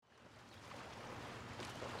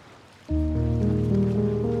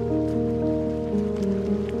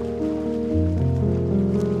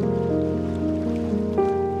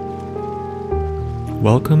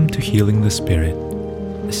Welcome to Healing the Spirit,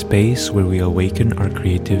 a space where we awaken our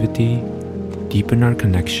creativity, deepen our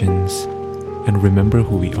connections, and remember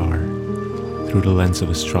who we are through the lens of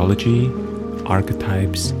astrology,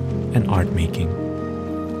 archetypes, and art making.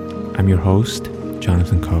 I'm your host,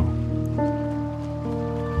 Jonathan Coe.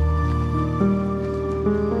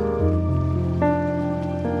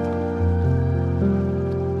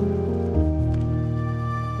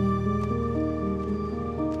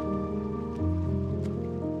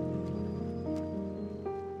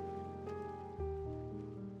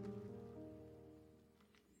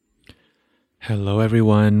 Hello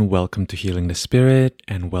everyone, welcome to Healing the Spirit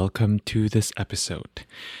and welcome to this episode.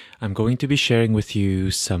 I'm going to be sharing with you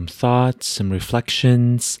some thoughts, some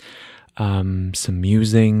reflections, some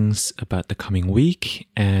musings about the coming week,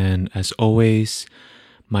 and as always,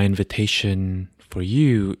 my invitation for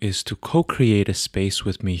you is to co-create a space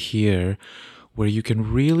with me here where you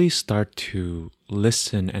can really start to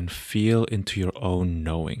listen and feel into your own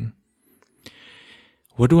knowing.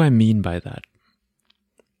 What do I mean by that?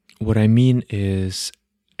 What I mean is,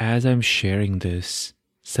 as I'm sharing this,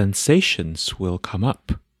 sensations will come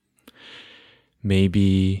up.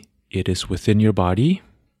 Maybe it is within your body,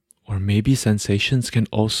 or maybe sensations can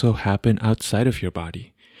also happen outside of your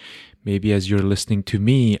body. Maybe as you're listening to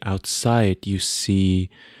me outside, you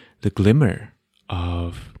see the glimmer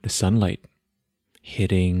of the sunlight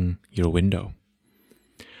hitting your window.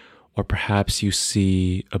 Or perhaps you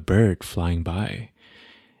see a bird flying by.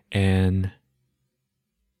 And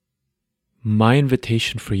my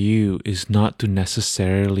invitation for you is not to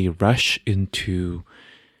necessarily rush into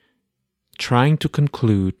trying to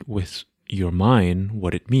conclude with your mind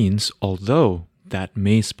what it means, although that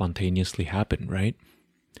may spontaneously happen, right?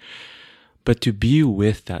 But to be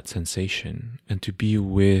with that sensation and to be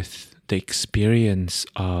with the experience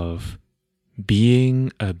of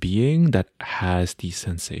being a being that has these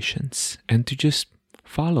sensations and to just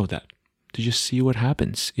follow that, to just see what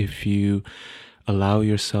happens if you allow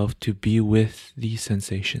yourself to be with these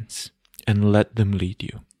sensations and let them lead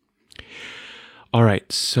you. All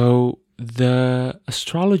right, so the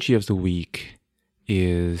astrology of the week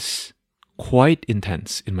is quite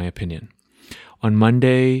intense, in my opinion. On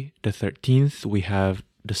Monday, the 13th, we have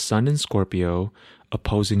the Sun in Scorpio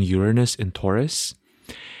opposing Uranus in Taurus.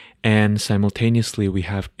 And simultaneously, we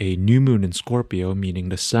have a new moon in Scorpio, meaning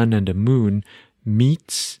the Sun and the moon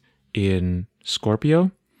meets in Scorpio.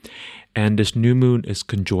 And this new moon is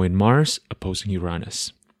conjoined Mars opposing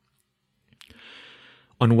Uranus.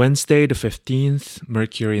 On Wednesday, the 15th,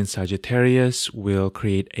 Mercury in Sagittarius will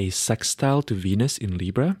create a sextile to Venus in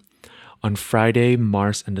Libra. On Friday,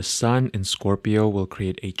 Mars and the Sun in Scorpio will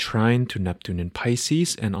create a trine to Neptune in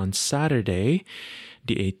Pisces. And on Saturday,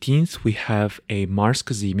 the 18th, we have a Mars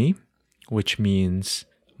Cazimi, which means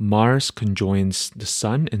Mars conjoins the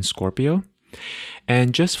Sun in Scorpio.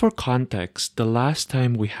 And just for context, the last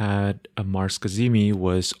time we had a Mars Cazimi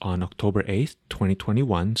was on October 8th,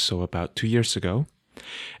 2021, so about 2 years ago.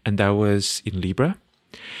 And that was in Libra.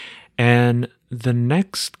 And the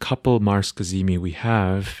next couple Mars Cazimi we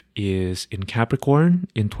have is in Capricorn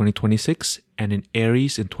in 2026 and in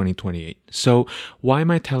Aries in 2028. So why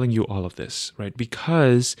am I telling you all of this, right?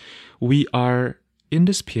 Because we are in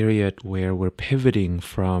this period where we're pivoting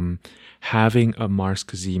from having a Mars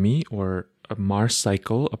Cazimi or a Mars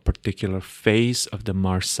cycle, a particular phase of the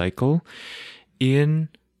Mars cycle in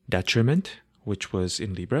detriment, which was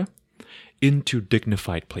in Libra, into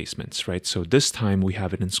dignified placements, right? So this time we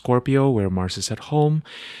have it in Scorpio where Mars is at home.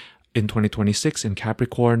 In 2026 in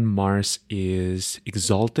Capricorn, Mars is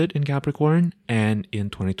exalted in Capricorn. And in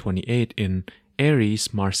 2028 in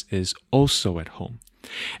Aries, Mars is also at home.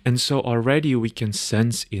 And so already we can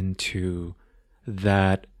sense into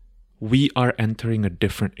that we are entering a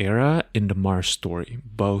different era in the Mars story,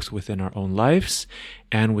 both within our own lives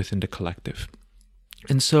and within the collective.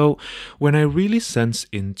 And so when I really sense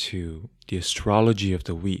into the astrology of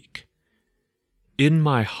the week, in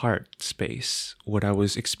my heart space, what I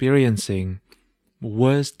was experiencing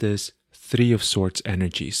was this Three of Swords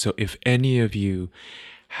energy. So if any of you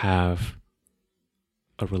have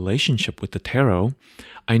a relationship with the tarot,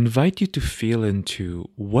 I invite you to feel into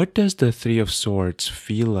what does the Three of Swords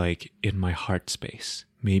feel like in my heart space?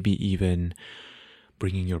 Maybe even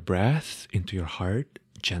bringing your breath into your heart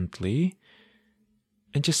gently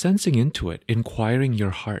and just sensing into it, inquiring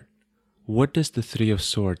your heart. What does the Three of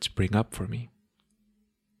Swords bring up for me?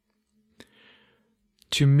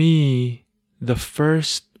 To me, the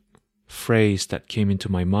first phrase that came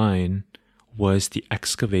into my mind was the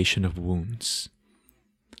excavation of wounds.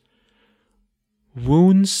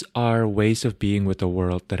 Wounds are ways of being with the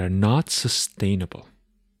world that are not sustainable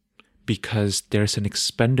because there's an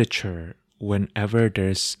expenditure whenever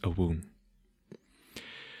there's a wound.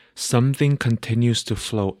 Something continues to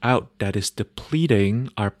flow out that is depleting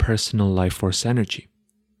our personal life force energy.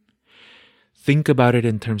 Think about it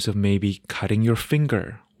in terms of maybe cutting your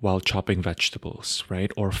finger while chopping vegetables,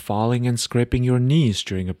 right? Or falling and scraping your knees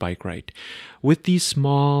during a bike ride. With these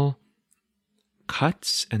small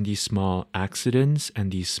cuts and these small accidents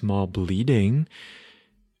and these small bleeding,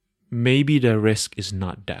 maybe the risk is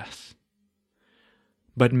not death.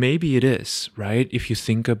 But maybe it is, right? If you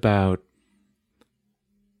think about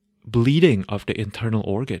bleeding of the internal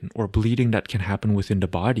organ or bleeding that can happen within the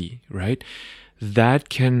body, right? That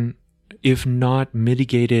can, if not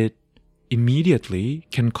mitigated immediately,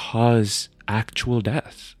 can cause actual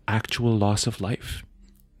death, actual loss of life.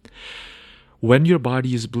 When your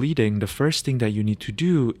body is bleeding, the first thing that you need to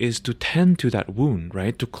do is to tend to that wound,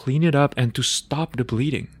 right? To clean it up and to stop the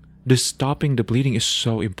bleeding. Stopping the bleeding is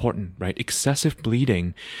so important, right? Excessive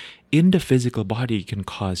bleeding in the physical body can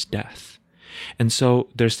cause death. And so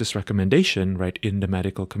there's this recommendation, right, in the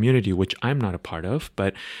medical community, which I'm not a part of,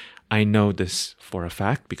 but I know this for a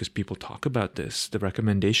fact because people talk about this. The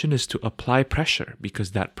recommendation is to apply pressure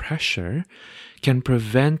because that pressure can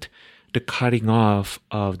prevent the cutting off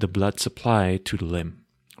of the blood supply to the limb,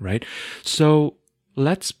 right? So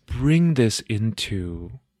let's bring this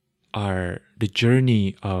into the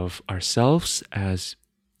journey of ourselves as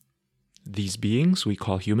these beings we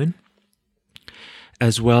call human,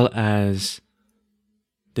 as well as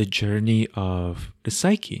the journey of the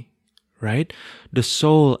psyche, right? The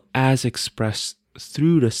soul as expressed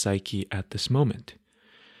through the psyche at this moment.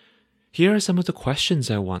 Here are some of the questions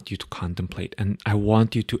I want you to contemplate, and I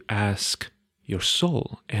want you to ask your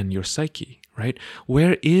soul and your psyche, right?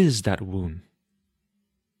 Where is that wound?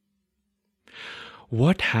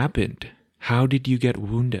 What happened? How did you get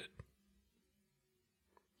wounded?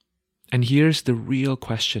 And here's the real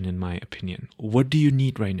question, in my opinion. What do you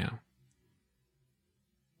need right now?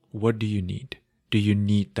 What do you need? Do you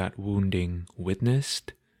need that wounding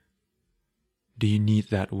witnessed? Do you need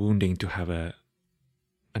that wounding to have an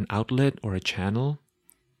outlet or a channel?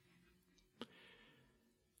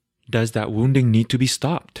 Does that wounding need to be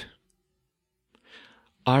stopped?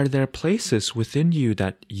 Are there places within you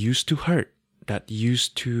that used to hurt, that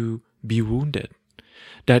used to be wounded,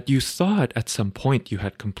 that you thought at some point you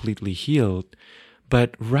had completely healed,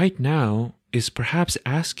 but right now is perhaps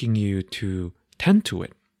asking you to tend to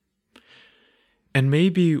it? And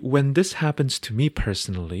maybe when this happens to me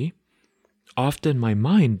personally, often my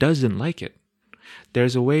mind doesn't like it.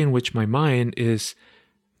 There's a way in which my mind is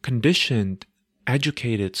conditioned,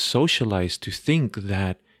 educated, socialized to think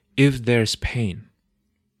that if there's pain,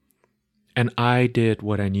 and I did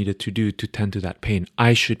what I needed to do to tend to that pain,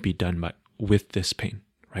 I should be done with this pain,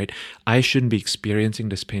 right? I shouldn't be experiencing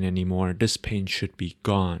this pain anymore. This pain should be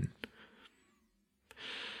gone.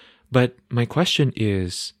 But my question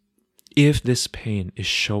is, if this pain is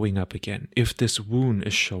showing up again, if this wound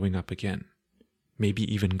is showing up again, maybe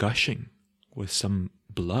even gushing with some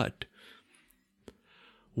blood,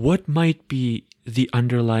 what might be the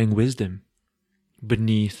underlying wisdom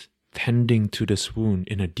beneath tending to this wound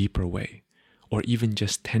in a deeper way, or even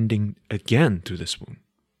just tending again to this wound?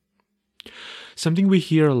 Something we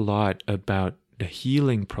hear a lot about the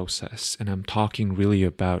healing process, and I'm talking really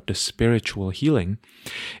about the spiritual healing,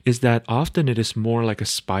 is that often it is more like a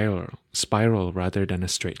spiral rather than a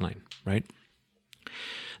straight line, right?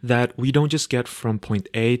 That we don't just get from point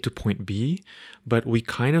A to point B, but we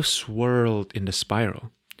kind of swirled in the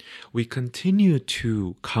spiral. We continue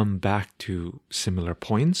to come back to similar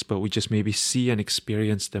points, but we just maybe see and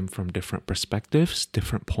experience them from different perspectives,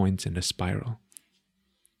 different points in the spiral.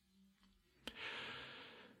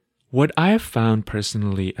 What I have found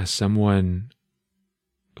personally as someone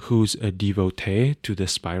who's a devotee to the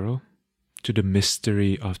spiral, to the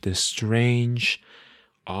mystery of this strange,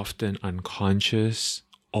 often unconscious,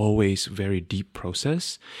 always very deep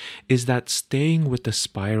process, is that staying with the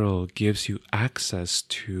spiral gives you access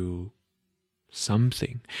to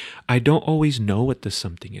something. I don't always know what the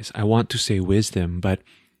something is. I want to say wisdom, but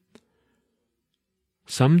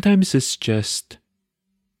sometimes it's just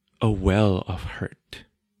a well of hurt.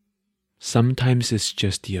 Sometimes it's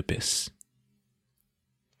just the abyss.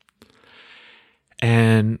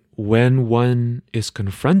 And when one is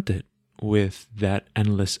confronted with that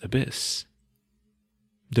endless abyss,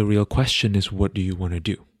 the real question is, what do you want to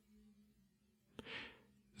do?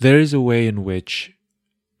 There is a way in which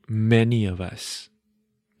many of us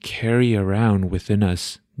carry around within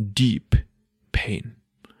us deep pain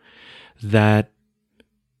that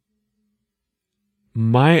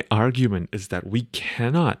my argument is that we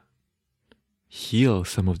cannot heal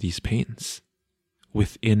some of these pains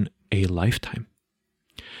within a lifetime.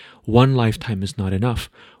 One lifetime is not enough.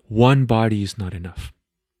 One body is not enough.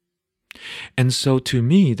 And so to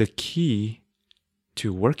me, the key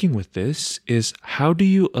to working with this is, how do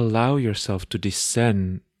you allow yourself to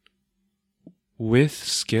descend with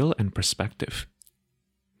skill and perspective?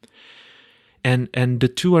 And the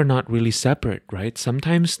two are not really separate, right?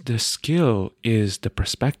 Sometimes the skill is the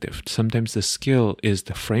perspective. Sometimes the skill is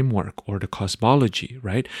the framework or the cosmology,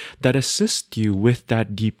 right? That assists you with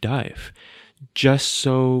that deep dive, just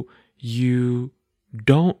so you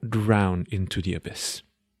don't drown into the abyss.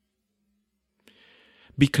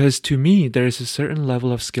 Because to me, there is a certain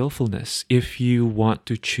level of skillfulness. If you want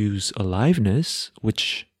to choose aliveness,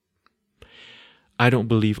 which I don't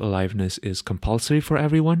believe aliveness is compulsory for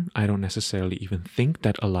everyone. I don't necessarily even think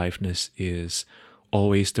that aliveness is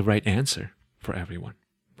always the right answer for everyone,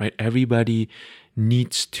 right? Everybody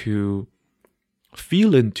needs to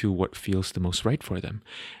feel into what feels the most right for them.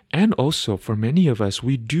 And also, for many of us,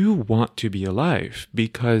 we do want to be alive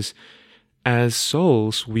because as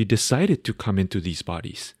souls, we decided to come into these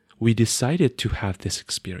bodies. We decided to have this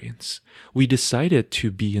experience. We decided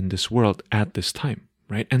to be in this world at this time,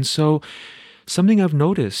 right? And so something I've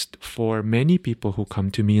noticed for many people who come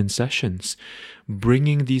to me in sessions,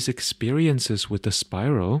 bringing these experiences with the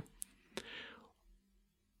spiral,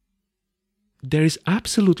 there is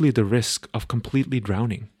absolutely the risk of completely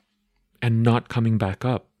drowning and not coming back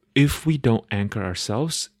up if we don't anchor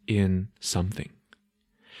ourselves in something.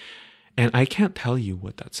 And I can't tell you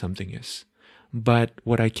what that something is. But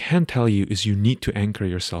what I can tell you is you need to anchor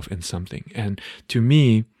yourself in something. And to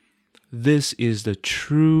me, this is the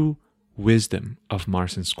true wisdom of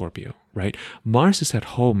Mars in Scorpio, right? Mars is at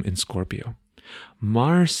home in Scorpio.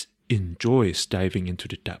 Mars enjoys diving into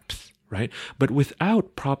the depth, right? But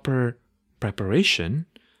without proper preparation,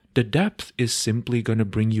 the depth is simply going to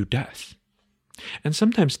bring you death. And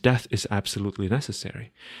sometimes death is absolutely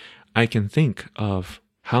necessary. I can think of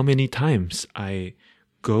how many times I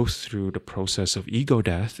go through the process of ego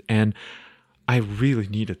death, and I really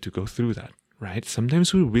needed to go through that, right?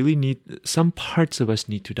 Sometimes we really need, some parts of us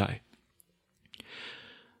need to die.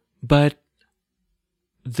 But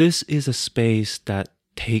this is a space that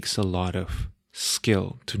takes a lot of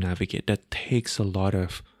skill to navigate, that takes a lot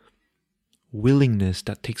of willingness,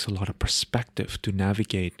 that takes a lot of perspective to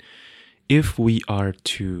navigate if we are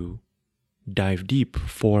to dive deep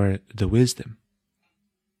for the wisdom.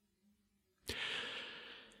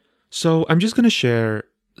 So I'm just going to share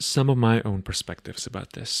some of my own perspectives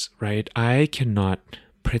about this, right? I cannot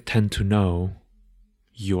pretend to know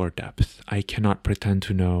your depth. I cannot pretend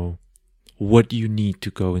to know what you need to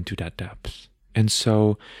go into that depth. And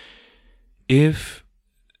so if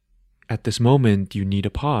at this moment you need a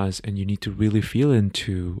pause and you need to really feel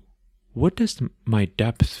into, what does my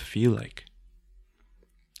depth feel like?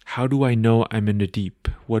 How do I know I'm in the deep?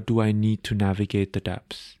 What do I need to navigate the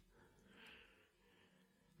depths?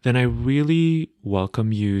 Then I really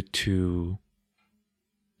welcome you to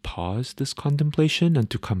pause this contemplation and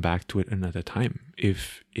to come back to it another time.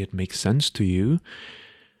 If it makes sense to you,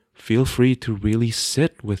 feel free to really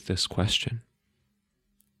sit with this question.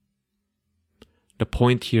 The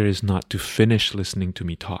point here is not to finish listening to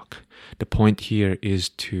me talk. The point here is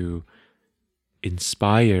to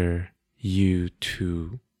inspire you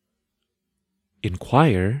to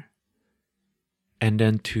inquire and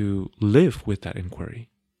then to live with that inquiry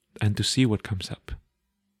and to see what comes up.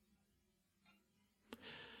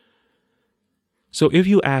 So if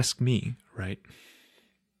you ask me, right,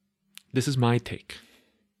 this is my take.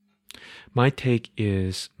 My take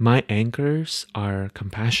is my anchors are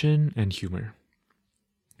compassion and humor.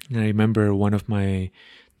 And I remember one of my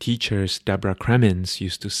teachers, Deborah Kremins,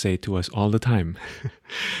 used to say to us all the time,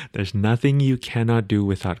 there's nothing you cannot do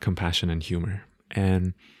without compassion and humor.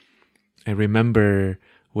 And I remember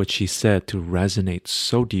what she said to resonate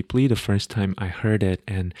so deeply the first time I heard it,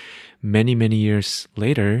 and many, many years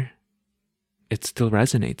later, it still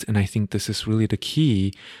resonates. And I think this is really the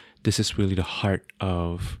key. This is really the heart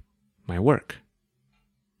of my work,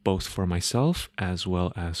 both for myself as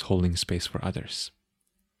well as holding space for others.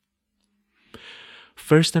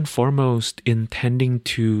 First and foremost, in tending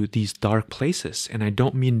to these dark places, and I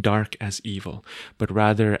don't mean dark as evil, but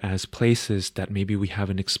rather as places that maybe we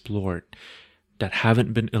haven't explored, that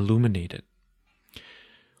haven't been illuminated,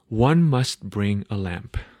 one must bring a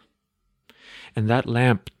lamp. And that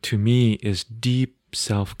lamp, to me, is deep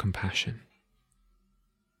self-compassion.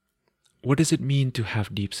 What does it mean to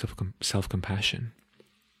have deep self-compassion?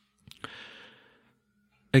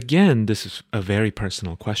 Again, this is a very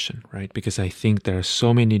personal question, right? Because I think there are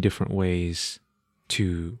so many different ways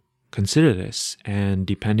to consider this. And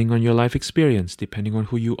depending on your life experience, depending on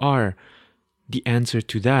who you are, the answer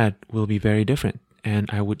to that will be very different. And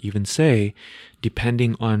I would even say,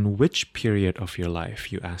 depending on which period of your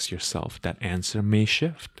life you ask yourself, that answer may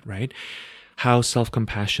shift, right? How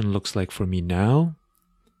self-compassion looks like for me now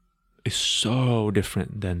is so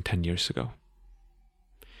different than 10 years ago.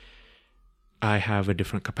 I have a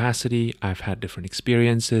different capacity, I've had different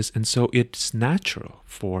experiences, and so it's natural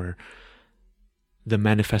for the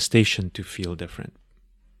manifestation to feel different.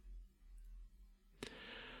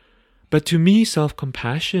 But to me,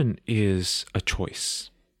 self-compassion is a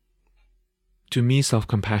choice. To me,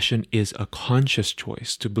 self-compassion is a conscious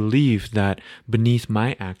choice to believe that beneath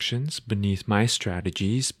my actions, beneath my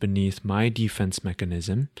strategies, beneath my defense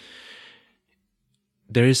mechanism,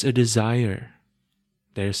 there is a desire,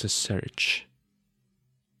 there's a search,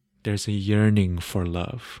 there's a yearning for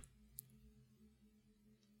love.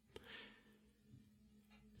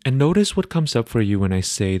 And notice what comes up for you when I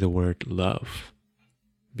say the word love,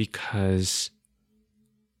 because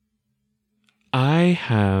I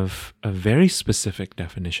have a very specific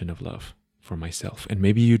definition of love for myself, and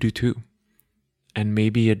maybe you do too. And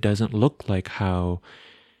maybe it doesn't look like how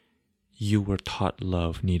you were taught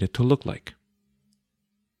love needed to look like.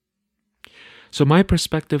 So my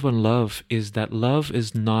perspective on love is that love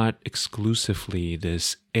is not exclusively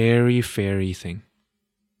this airy-fairy thing.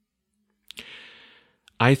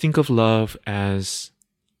 I think of love as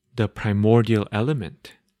the primordial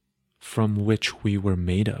element from which we were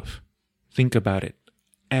made of. Think about it.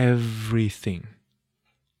 Everything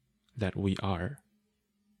that we are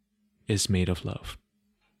is made of love.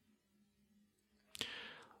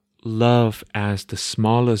 Love as the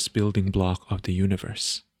smallest building block of the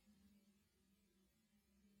universe.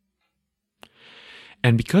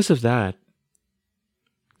 And because of that,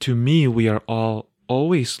 to me, we are all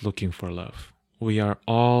always looking for love. We are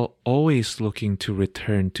all always looking to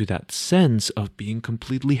return to that sense of being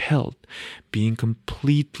completely held, being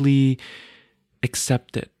completely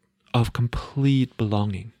accepted, of complete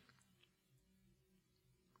belonging.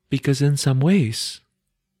 Because in some ways,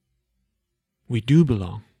 we do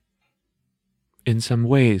belong. In some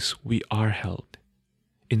ways, we are held.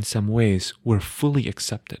 In some ways, we're fully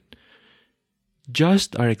accepted.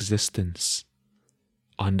 Just our existence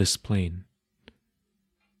on this plane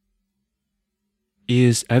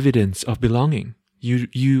is evidence of belonging.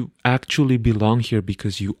 You actually belong here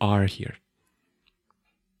because you are here.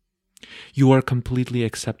 You are completely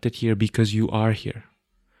accepted here because you are here.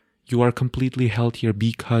 You are completely held here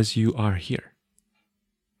because you are here.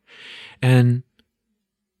 And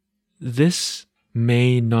this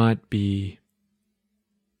may not be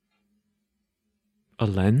a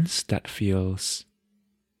lens that feels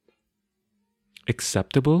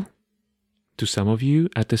acceptable to some of you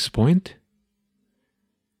at this point.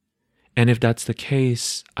 And if that's the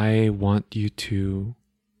case, I want you to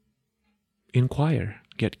inquire,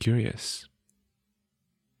 get curious.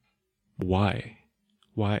 Why?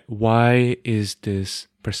 Why is this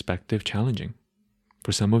perspective challenging?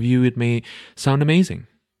 For some of you, it may sound amazing.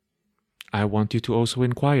 I want you to also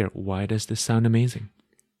inquire, why does this sound amazing?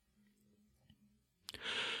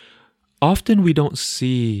 Often we don't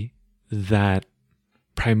see that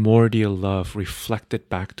primordial love reflected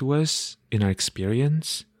back to us in our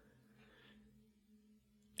experience.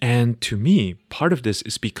 And to me, part of this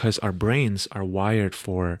is because our brains are wired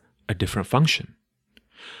for a different function.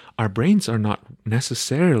 Our brains are not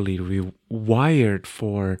necessarily wired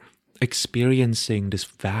for experiencing this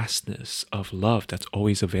vastness of love that's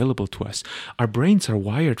always available to us. Our brains are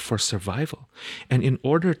wired for survival. And in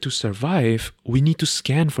order to survive, we need to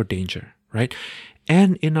scan for danger, right?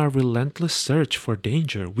 And in our relentless search for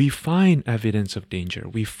danger, we find evidence of danger.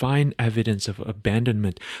 We find evidence of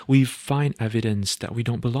abandonment. We find evidence that we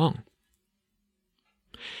don't belong.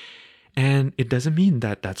 And it doesn't mean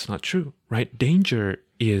that that's not true, right? Danger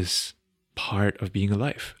is part of being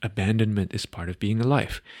alive. Abandonment is part of being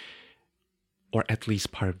alive. Or at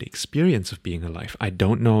least part of the experience of being alive. I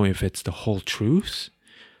don't know if it's the whole truth,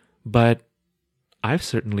 but I've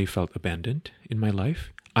certainly felt abandoned in my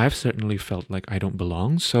life. I've certainly felt like I don't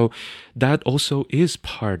belong. So that also is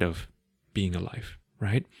part of being alive,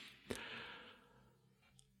 right?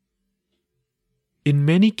 In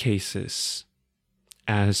many cases,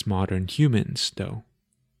 as modern humans, though,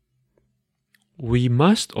 we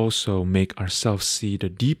must also make ourselves see the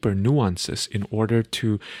deeper nuances in order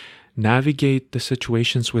to navigate the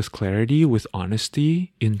situations with clarity, with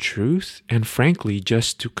honesty, in truth, and frankly,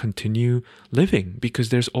 just to continue living. Because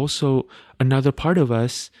there's also another part of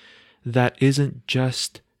us that isn't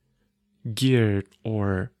just geared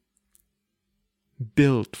or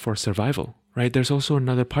built for survival. right? There's also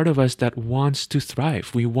another part of us that wants to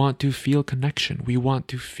thrive. We want to feel connection. We want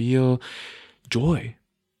to feel joy.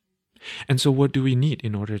 And so what do we need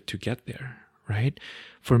in order to get there, right?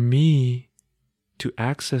 For me, to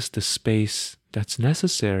access the space that's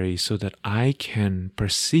necessary so that I can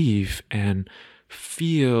perceive and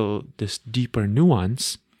feel this deeper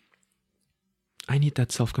nuance, I need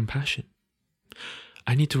that self-compassion.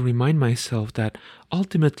 I need to remind myself that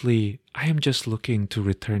ultimately I am just looking to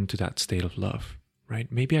return to that state of love,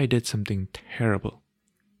 right? Maybe I did something terrible.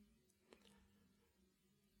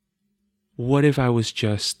 What if I was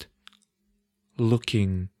just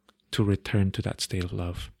looking to return to that state of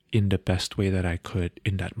love in the best way that I could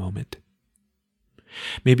in that moment?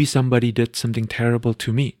 Maybe somebody did something terrible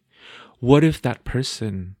to me. What if that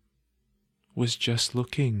person was just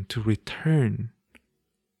looking to return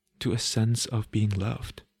to a sense of being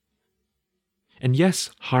loved? And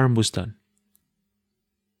yes, harm was done.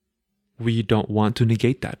 We don't want to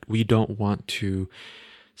negate that. We don't want to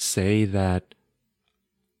say that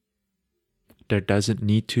there doesn't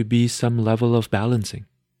need to be some level of balancing.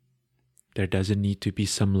 There doesn't need to be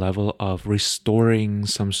some level of restoring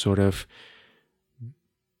some sort of,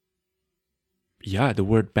 the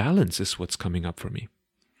word balance is what's coming up for me.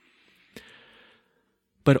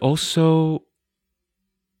 But also,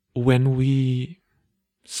 when we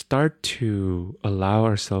start to allow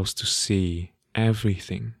ourselves to see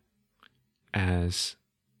everything as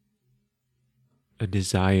a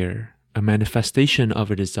desire, a manifestation of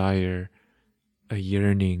a desire, a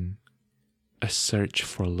yearning, a search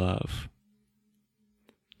for love,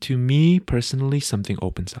 to me personally, something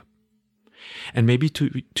opens up. And maybe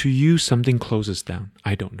to you, something closes down.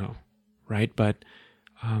 I don't know, right? But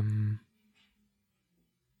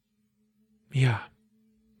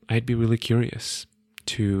I'd be really curious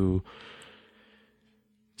to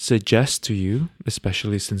suggest to you,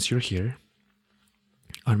 especially since you're here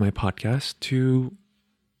on my podcast, to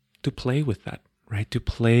play with that, right? To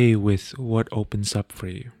play with what opens up for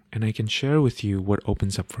you. And I can share with you what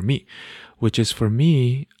opens up for me, which is, for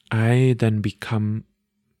me, I then become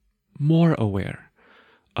more aware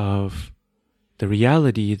of the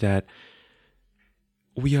reality that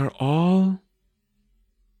we are all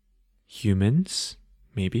humans,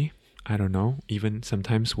 maybe. I don't know even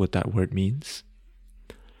sometimes what that word means.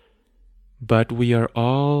 But we are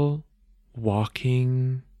all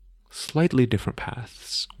walking slightly different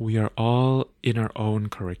paths. We are all in our own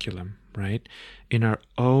curriculum, right? In our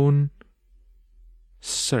own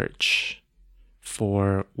search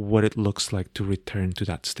for what it looks like to return to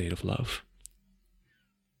that state of love.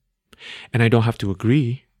 And I don't have to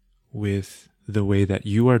agree with the way that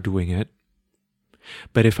you are doing it.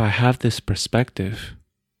 But if I have this perspective,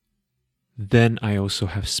 then I also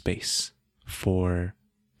have space for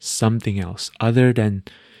something else other than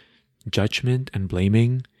judgment and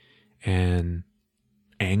blaming and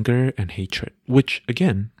anger and hatred, which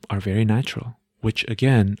again are very natural, which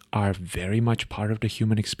again are very much part of the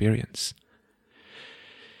human experience.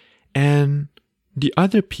 And the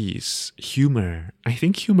other piece, humor, I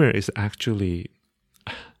think humor is actually,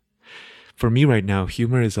 for me right now,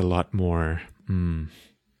 humor is a lot more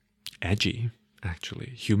edgy,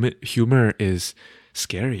 actually. Humor is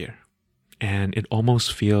scarier, and it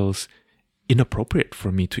almost feels inappropriate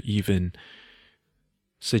for me to even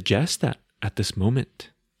suggest that at this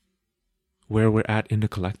moment where we're at in the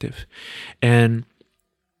collective. And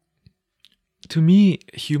to me,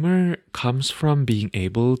 humor comes from being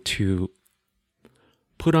able to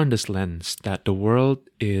put on this lens that the world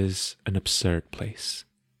is an absurd place,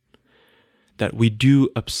 that we do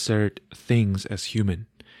absurd things as human,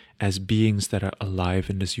 as beings that are alive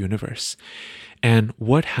in this universe. And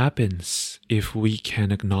what happens if we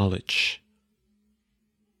can acknowledge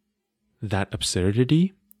that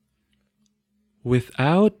absurdity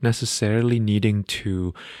without necessarily needing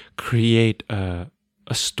to create a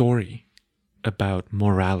story about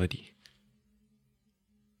morality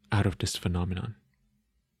out of this phenomenon?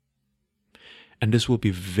 And this will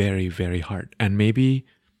be very, very hard. And maybe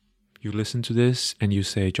you listen to this and you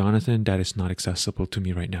say, Jonathan, that is not accessible to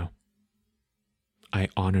me right now. I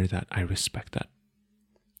honor that. I respect that.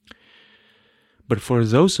 But for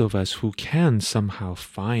those of us who can somehow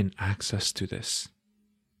find access to this,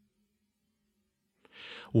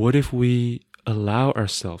 what if we allow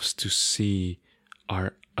ourselves to see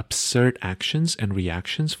our absurd actions and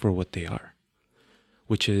reactions for what they are,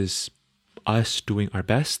 which is us doing our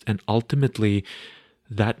best, and ultimately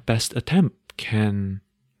that best attempt can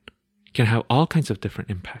have all kinds of different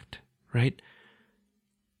impact, right?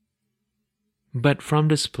 But from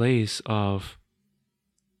this place of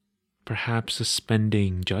perhaps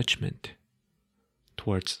suspending judgment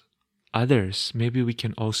towards others, maybe we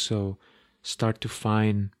can also start to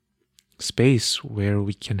find space where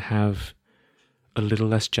we can have a little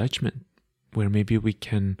less judgment, where maybe we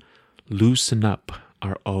can loosen up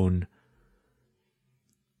our own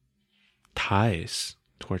ties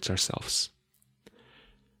towards ourselves.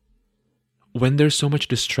 When there's so much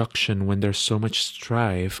destruction, when there's so much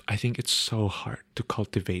strife, I think it's so hard to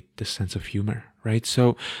cultivate this sense of humor, right?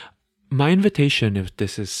 So my invitation, if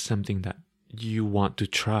this is something that you want to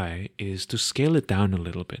try, is to scale it down a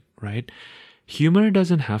little bit, right? Humor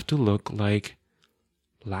doesn't have to look like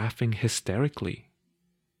laughing hysterically.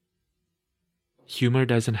 Humor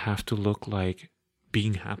doesn't have to look like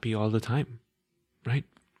being happy all the time, right?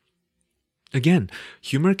 Again,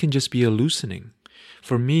 humor can just be a loosening.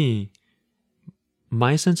 For me,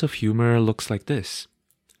 my sense of humor looks like this: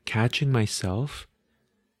 catching myself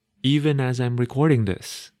even as I'm recording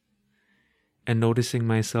this, and noticing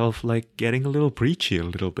myself like getting a little preachy a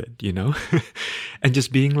little bit, and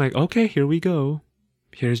just being like, okay, here we go.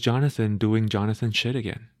 Here's Jonathan doing Jonathan shit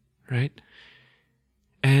again, right?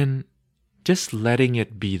 And just letting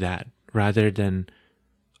it be that, rather than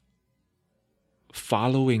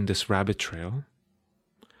following this rabbit trail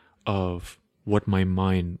of what my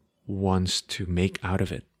mind wants to make out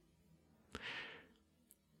of it.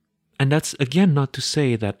 And that's, again, not to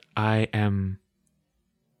say that I am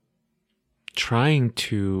trying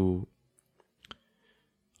to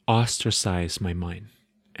ostracize my mind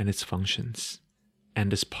and its functions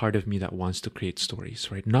and this part of me that wants to create stories,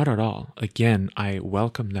 right? Not at all. Again, I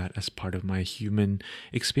welcome that as part of my human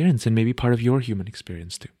experience, and maybe part of your human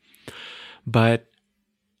experience too. But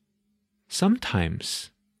sometimes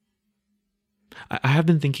I have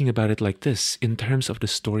been thinking about it like this in terms of the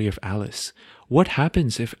story of Alice. What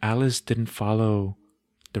happens if Alice didn't follow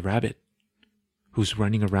the rabbit who's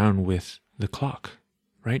running around with the clock,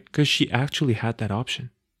 right? Because she actually had that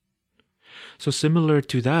option. So similar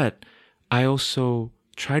to that, I also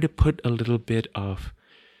try to put a little bit of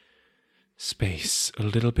space, a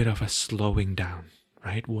little bit of a slowing down,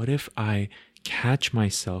 right? What if I catch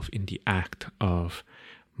myself in the act of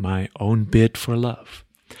my own bid for love,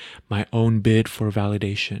 my own bid for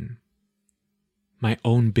validation, my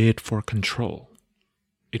own bid for control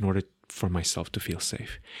in order for myself to feel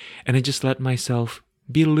safe? And I just let myself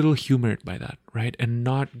be a little humored by that, right? And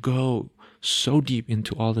not go so deep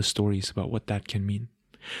into all the stories about what that can mean.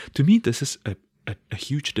 To me, this is a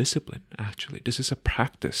huge discipline, actually. This is a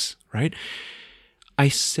practice, right? I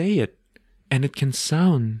say it, and it can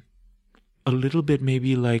sound a little bit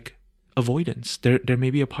maybe like avoidance. There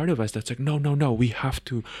may be a part of us that's like, no, we have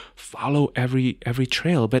to follow every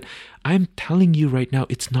trail. But I'm telling you right now,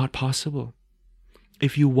 it's not possible.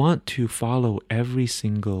 If you want to follow every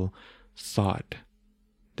single thought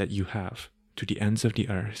that you have to the ends of the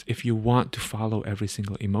earth, if you want to follow every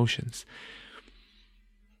single emotions,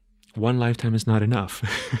 one lifetime is not enough,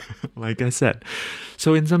 like I said.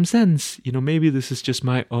 So in some sense, maybe this is just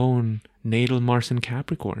my own natal Mars in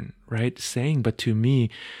Capricorn, right? But to me,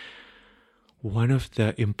 one of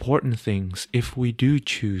the important things, if we do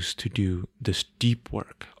choose to do this deep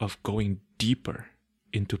work of going deeper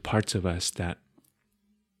into parts of us that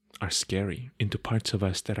are scary, into parts of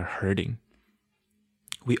us that are hurting,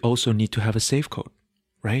 we also need to have a safe code,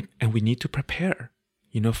 right? And we need to prepare,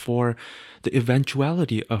 for the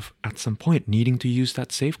eventuality of at some point needing to use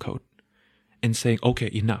that safe code and saying,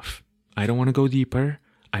 okay, enough. I don't want to go deeper.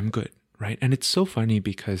 I'm good, right? And it's so funny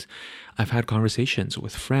because I've had conversations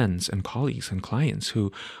with friends and colleagues and clients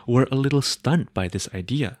who were a little stunned by this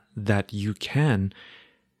idea that you can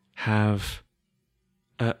have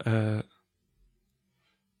a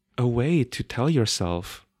way to tell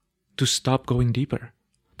yourself to stop going deeper.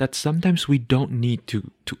 That sometimes we don't need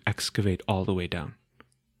to excavate all the way down.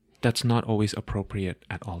 That's not always appropriate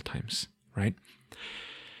at all times, right?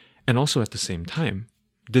 And also at the same time,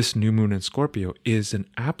 this new moon in Scorpio is an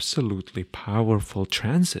absolutely powerful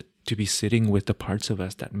transit to be sitting with the parts of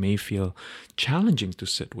us that may feel challenging to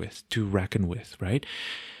sit with, to reckon with, right?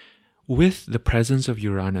 With the presence of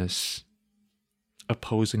Uranus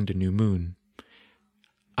opposing the new moon,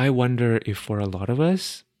 I wonder if for a lot of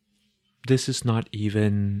us, this is not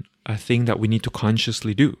even a thing that we need to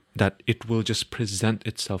consciously do, that it will just present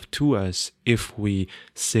itself to us if we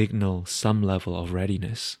signal some level of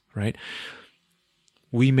readiness, right?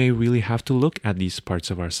 We may really have to look at these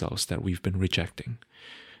parts of ourselves that we've been rejecting,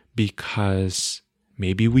 because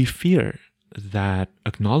maybe we fear that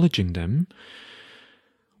acknowledging them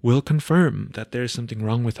will confirm that there's something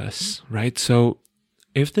wrong with us, right? So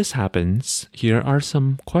if this happens, here are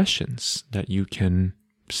some questions that you can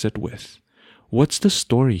sit with. What's the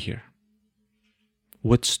story here?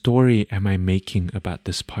 What story am I making about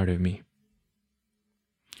this part of me?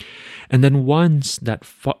 And then once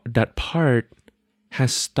that part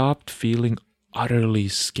has stopped feeling utterly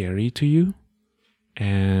scary to you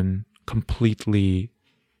and completely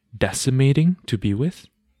decimating to be with,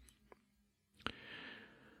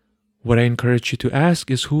 what I encourage you to ask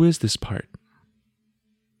is, who is this part?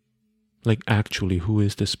 Like, actually, who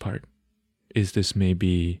is this part? Is this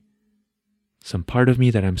maybe some part of me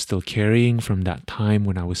that I'm still carrying from that time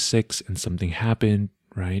when I was 6 and something happened,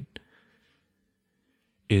 right?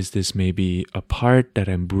 Is this maybe a part that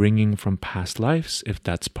I'm bringing from past lives, if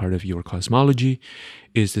that's part of your cosmology?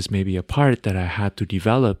 Is this maybe a part that I had to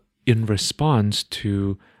develop in response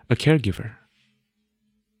to a caregiver?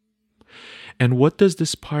 And what does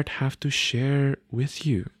this part have to share with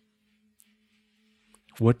you?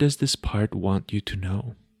 What does this part want you to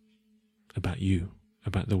know about you,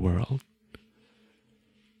 about the world,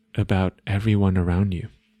 about everyone around you,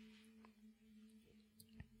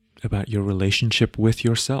 about your relationship with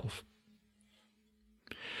yourself?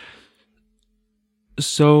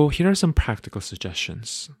 So here are some practical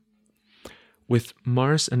suggestions. With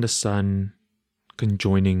Mars and the Sun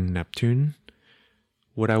conjoining Neptune,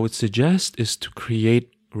 what I would suggest is to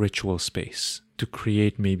create ritual space, to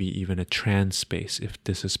create maybe even a trance space if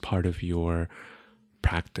this is part of your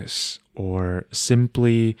practice, or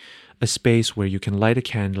simply a space where you can light a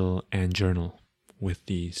candle and journal with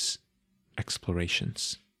these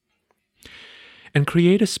explorations. And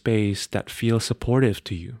create a space that feels supportive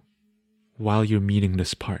to you while you're meeting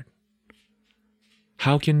this part.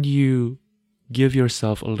 How can you give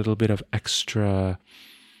yourself a little bit of extra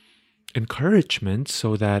encouragement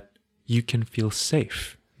so that you can feel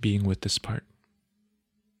safe being with this part?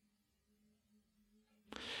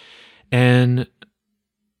 And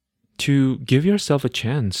to give yourself a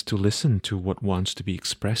chance to listen to what wants to be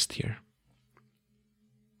expressed here.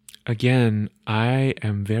 Again, I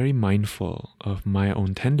am very mindful of my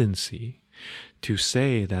own tendency to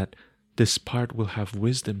say that this part will have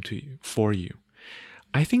wisdom for you.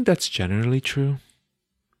 I think that's generally true.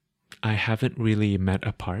 I haven't really met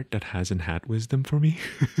a part that hasn't had wisdom for me.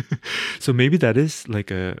 So maybe that is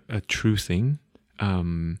like a true thing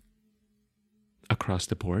across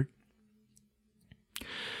the board.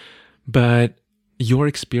 But your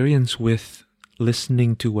experience with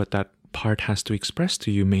listening to what that part has to express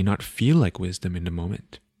to you may not feel like wisdom in the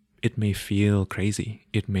moment. It may feel crazy.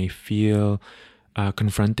 It may feel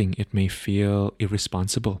confronting. It may feel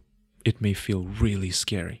irresponsible. It may feel really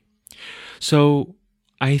scary. So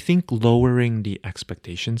I think lowering the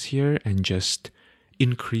expectations here and just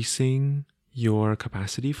increasing your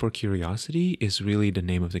capacity for curiosity is really the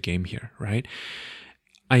name of the game here, right?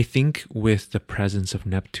 I think with the presence of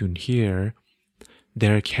Neptune here,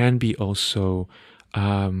 there can be also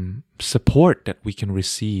support that we can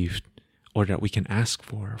receive or that we can ask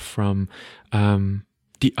for from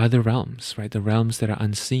the other realms, right? The realms that are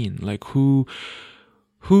unseen. Like who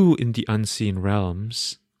in the unseen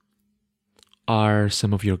realms are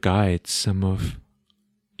some of your guides, some of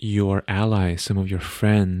your allies, some of your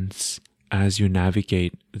friends as you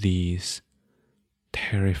navigate these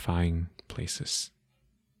terrifying places?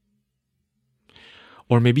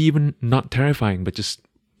 Or maybe even not terrifying, but just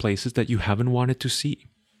places that you haven't wanted to see,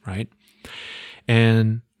 right?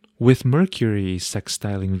 And with Mercury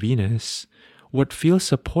sextiling Venus, what feels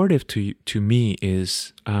supportive to me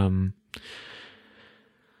is, I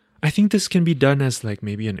think this can be done as like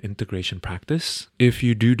maybe an integration practice. If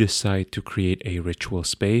you do decide to create a ritual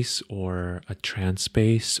space or a trance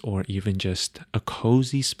space or even just a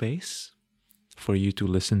cozy space for you to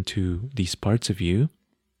listen to these parts of you,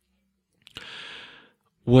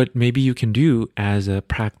 what maybe you can do as a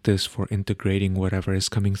practice for integrating whatever is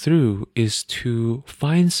coming through is to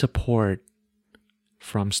find support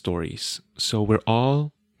from stories. So we're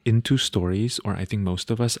all into stories, or I think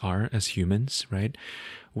most of us are as humans, right?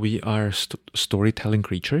 We are storytelling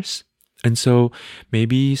creatures. And so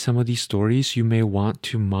maybe some of these stories you may want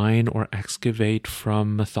to mine or excavate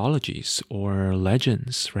from mythologies or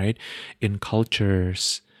legends, right? In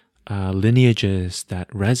cultures, lineages that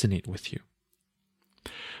resonate with you.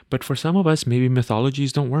 But for some of us, maybe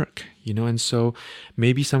mythologies don't work, and so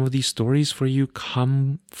maybe some of these stories for you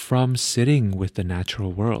come from sitting with the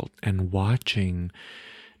natural world and watching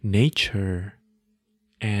nature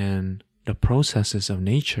and the processes of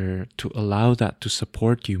nature to allow that to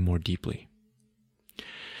support you more deeply.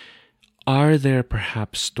 Are there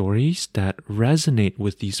perhaps stories that resonate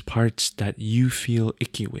with these parts that you feel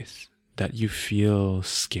icky with, that you feel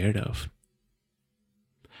scared of?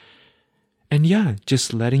 And yeah,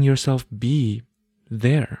 just letting yourself be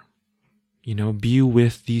there, Be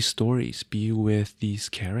with these stories, be with these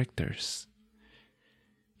characters,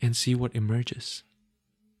 and see what emerges.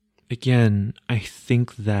 Again, I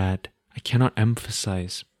think that I cannot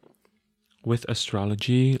emphasize with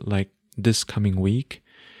astrology, like this coming week,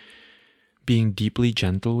 being deeply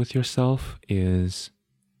gentle with yourself is,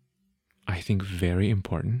 I think, very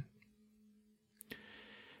important.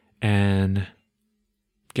 And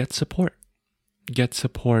get support. Get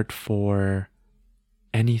support for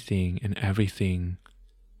anything and everything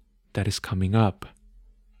that is coming up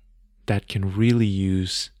that can really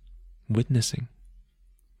use witnessing,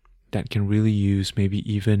 that can really use maybe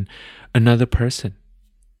even another person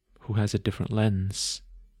who has a different lens,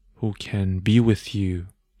 who can be with you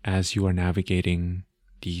as you are navigating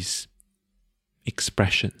these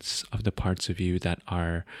expressions of the parts of you that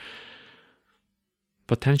are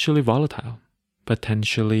potentially volatile,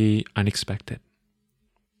 potentially unexpected.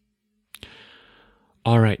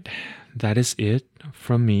 All right, that is it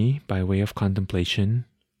from me by way of contemplation.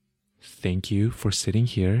 Thank you for sitting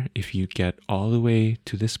here. If you get all the way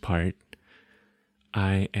to this part,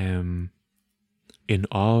 I am in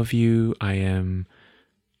awe of you. I am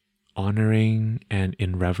honoring and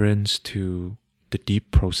in reverence to the deep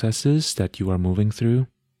processes that you are moving through.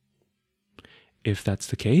 If that's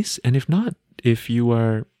the case, and if not, if you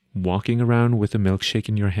are walking around with a milkshake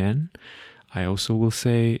in your hand, I also will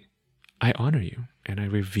say, I honor you and I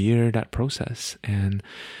revere that process. And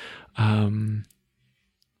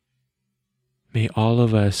may all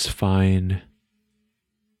of us find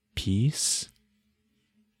peace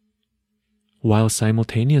while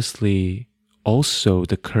simultaneously also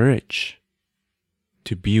the courage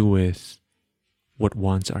to be with what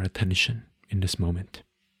wants our attention in this moment.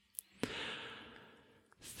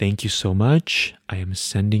 Thank you so much. I am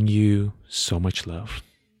sending you so much love.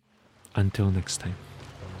 Until next time.